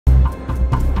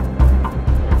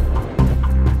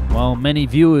While many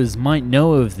viewers might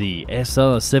know of the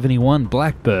SR-71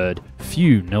 Blackbird,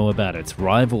 few know about its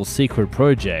rival secret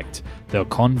project, the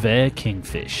Convair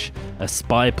Kingfish, a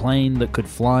spy plane that could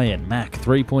fly at Mach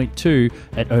 3.2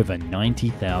 at over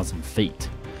 90,000 feet.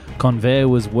 Convair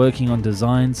was working on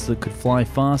designs that could fly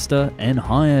faster and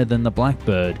higher than the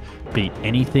Blackbird, beat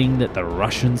anything that the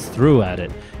Russians threw at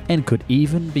it, and could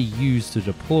even be used to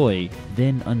deploy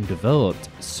then undeveloped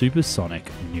supersonic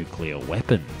nuclear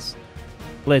weapons.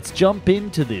 Let's jump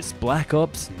into this Black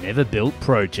Ops Never Built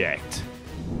project.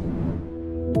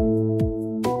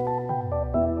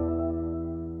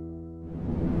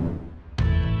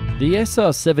 The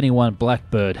SR-71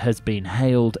 Blackbird has been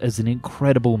hailed as an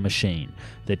incredible machine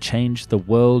that changed the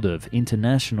world of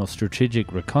international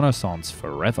strategic reconnaissance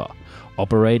forever.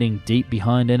 Operating deep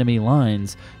behind enemy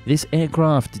lines, this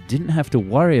aircraft didn't have to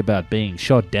worry about being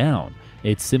shot down.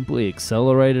 It simply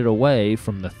accelerated away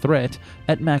from the threat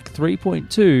at Mach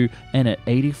 3.2 and at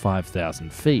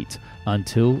 85,000 feet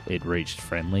until it reached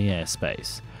friendly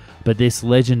airspace. But this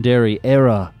legendary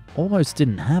era almost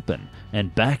didn't happen,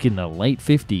 and back in the late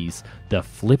 50s, the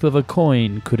flip of a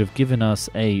coin could have given us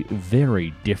a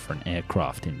very different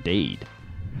aircraft indeed.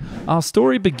 Our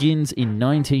story begins in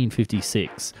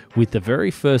 1956 with the very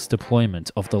first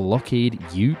deployment of the Lockheed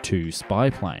U-2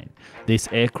 spy plane. This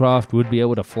aircraft would be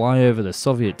able to fly over the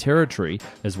Soviet territory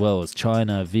as well as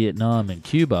China, Vietnam and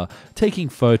Cuba, taking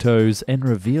photos and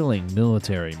revealing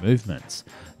military movements.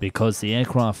 Because the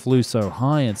aircraft flew so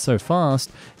high and so fast,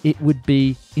 it would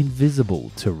be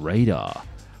invisible to radar.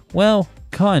 Well,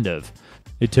 kind of.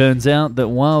 It turns out that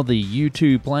while the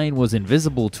U-2 plane was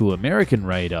invisible to American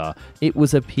radar, it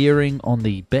was appearing on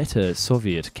the better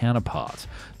Soviet counterpart.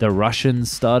 The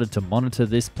Russians started to monitor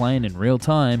this plane in real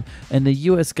time, and the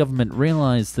US government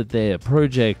realized that their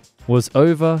project was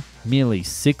over merely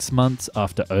 6 months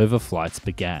after overflights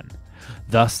began.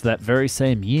 Thus, that very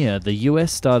same year, the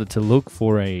US started to look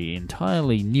for an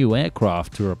entirely new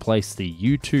aircraft to replace the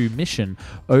U-2 mission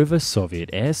over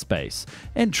Soviet airspace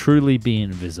and truly be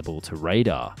invisible to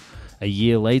radar. A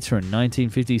year later in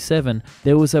 1957,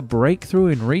 there was a breakthrough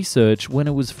in research when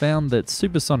it was found that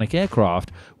supersonic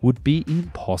aircraft would be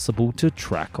impossible to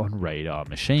track on radar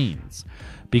machines,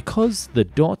 because the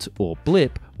dot or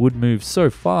blip would move so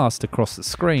fast across the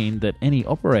screen that any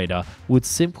operator would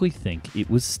simply think it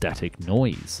was static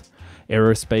noise.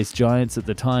 Aerospace giants at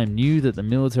the time knew that the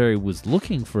military was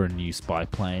looking for a new spy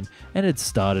plane and had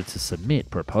started to submit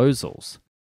proposals.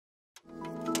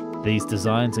 These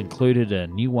designs included a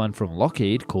new one from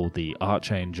Lockheed called the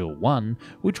Archangel 1,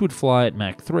 which would fly at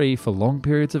Mach 3 for long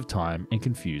periods of time and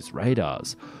confuse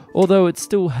radars, although it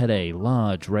still had a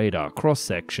large radar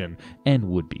cross-section and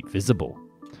would be visible.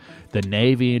 The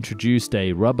Navy introduced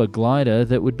a rubber glider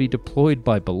that would be deployed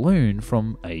by balloon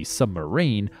from a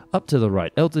submarine up to the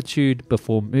right altitude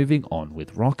before moving on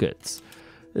with rockets.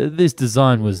 This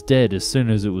design was dead as soon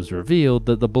as it was revealed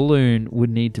that the balloon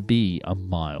would need to be a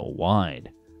mile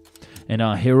wide. And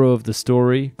our hero of the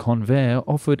story, Convair,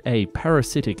 offered a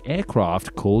parasitic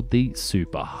aircraft called the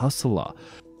Super Hustler.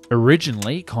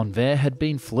 Originally, Convair had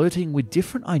been flirting with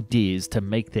different ideas to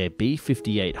make their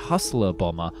B-58 Hustler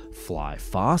bomber fly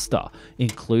faster,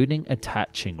 including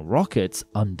attaching rockets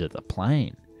under the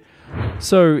plane.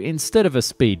 So instead of a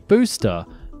speed booster,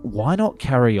 why not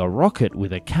carry a rocket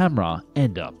with a camera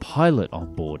and a pilot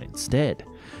on board instead?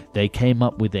 They came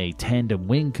up with a tandem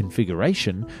wing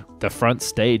configuration, the front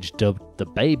stage dubbed the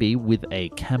Baby with a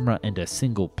camera and a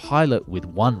single pilot with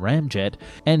one ramjet,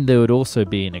 and there would also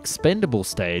be an expendable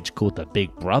stage called the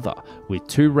Big Brother with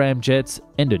 2 ramjets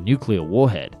and a nuclear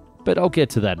warhead, but I'll get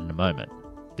to that in a moment.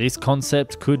 This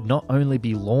concept could not only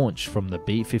be launched from the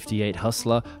B-58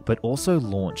 Hustler, but also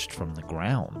launched from the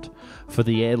ground. For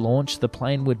the air launch, the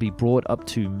plane would be brought up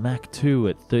to Mach 2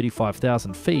 at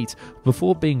 35,000 feet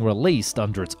before being released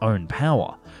under its own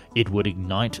power. It would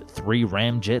ignite 3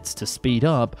 ramjets to speed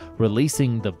up,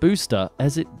 releasing the booster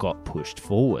as it got pushed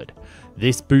forward.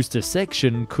 This booster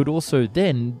section could also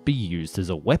then be used as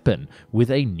a weapon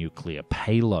with a nuclear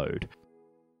payload.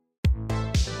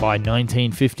 By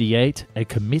 1958, a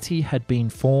committee had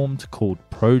been formed called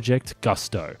Project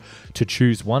Gusto to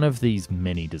choose one of these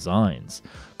many designs.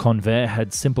 Convair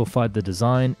had simplified the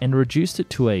design and reduced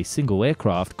it to a single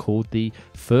aircraft called the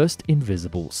First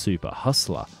Invisible Super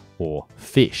Hustler, or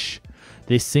FISH.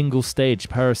 This single-stage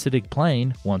parasitic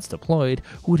plane, once deployed,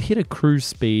 would hit a cruise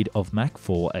speed of Mach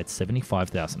 4 at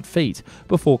 75,000 feet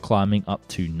before climbing up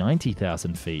to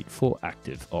 90,000 feet for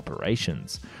active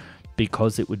operations.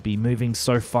 Because it would be moving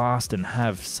so fast and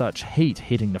have such heat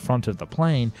hitting the front of the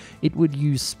plane, it would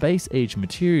use space-age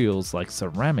materials like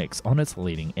ceramics on its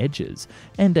leading edges,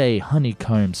 and a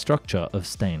honeycomb structure of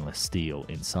stainless steel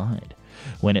inside.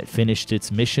 When it finished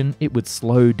its mission, it would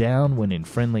slow down when in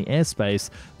friendly airspace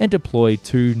and deploy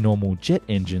 2 normal jet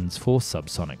engines for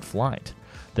subsonic flight.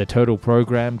 The total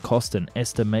program cost an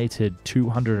estimated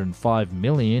 $205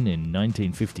 million in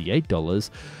 1958 dollars,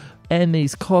 and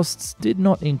these costs did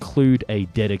not include a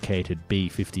dedicated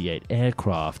B-58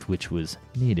 aircraft which was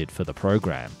needed for the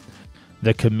program.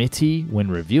 The committee,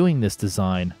 when reviewing this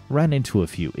design, ran into a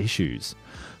few issues.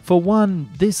 For one,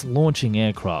 this launching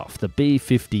aircraft, the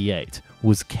B-58,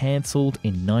 was cancelled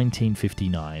in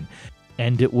 1959,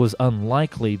 and it was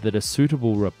unlikely that a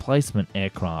suitable replacement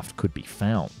aircraft could be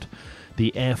found.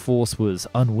 The Air Force was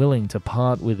unwilling to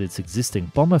part with its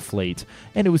existing bomber fleet,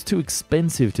 and it was too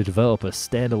expensive to develop a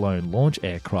standalone launch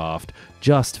aircraft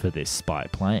just for this spy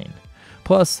plane.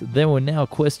 Plus, there were now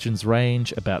questions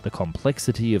range about the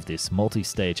complexity of this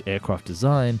multi-stage aircraft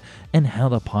design and how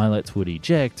the pilots would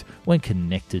eject when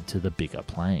connected to the bigger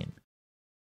plane.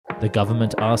 The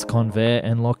government asked Convair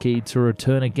and Lockheed to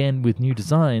return again with new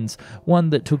designs, one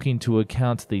that took into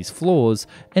account these flaws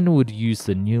and would use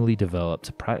the newly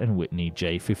developed Pratt & Whitney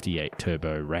J58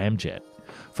 turbo ramjet.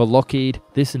 For Lockheed,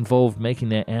 this involved making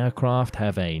their aircraft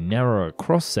have a narrower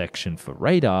cross-section for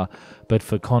radar, but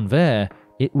for Convair,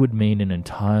 it would mean an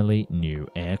entirely new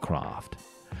aircraft.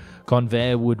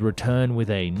 Convair would return with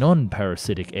a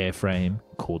non-parasitic airframe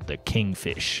called the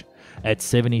Kingfish. At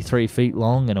 73 feet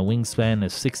long and a wingspan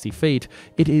of 60 feet,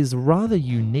 it is a rather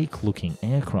unique looking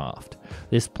aircraft.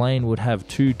 This plane would have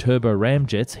 2 turbo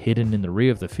ramjets hidden in the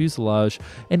rear of the fuselage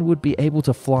and would be able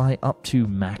to fly up to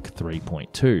Mach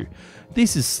 3.2.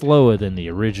 This is slower than the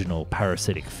original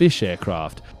parasitic fish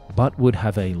aircraft, but would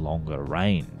have a longer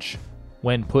range.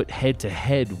 When put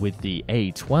head-to-head with the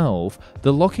A-12,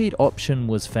 the Lockheed option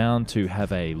was found to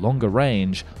have a longer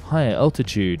range, higher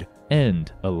altitude,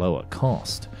 and a lower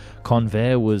cost.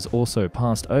 Convair was also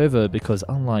passed over because,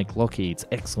 unlike Lockheed's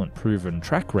excellent proven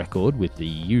track record with the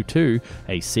U-2,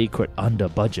 a secret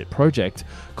under-budget project,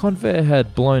 Convair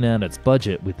had blown out its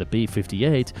budget with the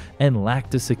B-58 and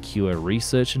lacked a secure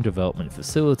research and development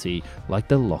facility like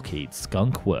the Lockheed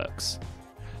Skunk Works.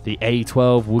 The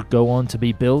A-12 would go on to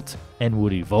be built and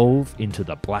would evolve into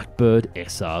the Blackbird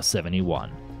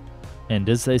SR-71. And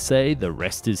as they say, the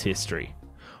rest is history.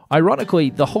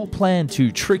 Ironically, the whole plan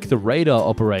to trick the radar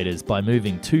operators by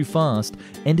moving too fast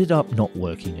ended up not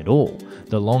working at all.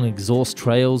 The long exhaust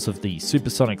trails of the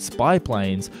supersonic spy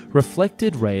planes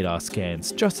reflected radar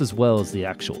scans just as well as the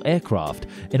actual aircraft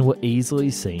and were easily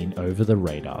seen over the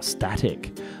radar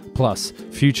static. Plus,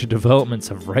 future developments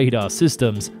of radar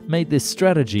systems made this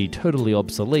strategy totally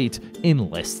obsolete in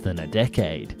less than a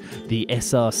decade. The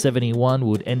SR-71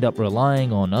 would end up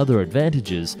relying on other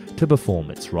advantages to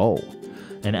perform its role.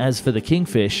 And as for the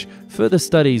Kingfish, further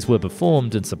studies were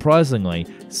performed and surprisingly,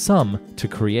 some to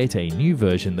create a new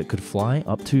version that could fly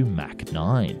up to Mach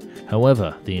 9.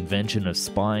 However, the invention of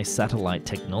spy satellite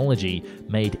technology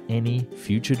made any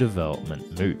future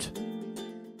development moot.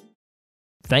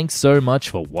 Thanks so much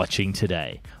for watching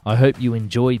today. I hope you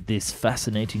enjoyed this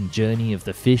fascinating journey of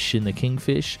the fish in the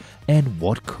Kingfish and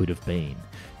what could have been.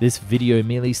 This video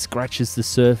merely scratches the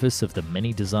surface of the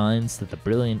many designs that the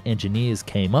brilliant engineers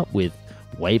came up with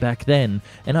way back then,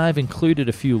 and I've included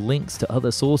a few links to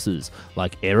other sources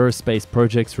like Aerospace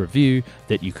Projects Review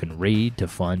that you can read to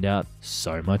find out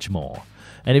so much more.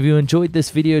 And if you enjoyed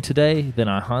this video today, then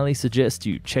I highly suggest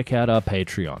you check out our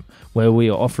Patreon, where we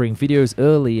are offering videos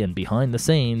early and behind the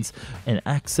scenes and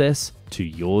access to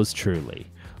yours truly.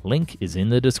 Link is in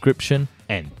the description,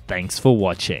 and thanks for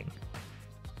watching.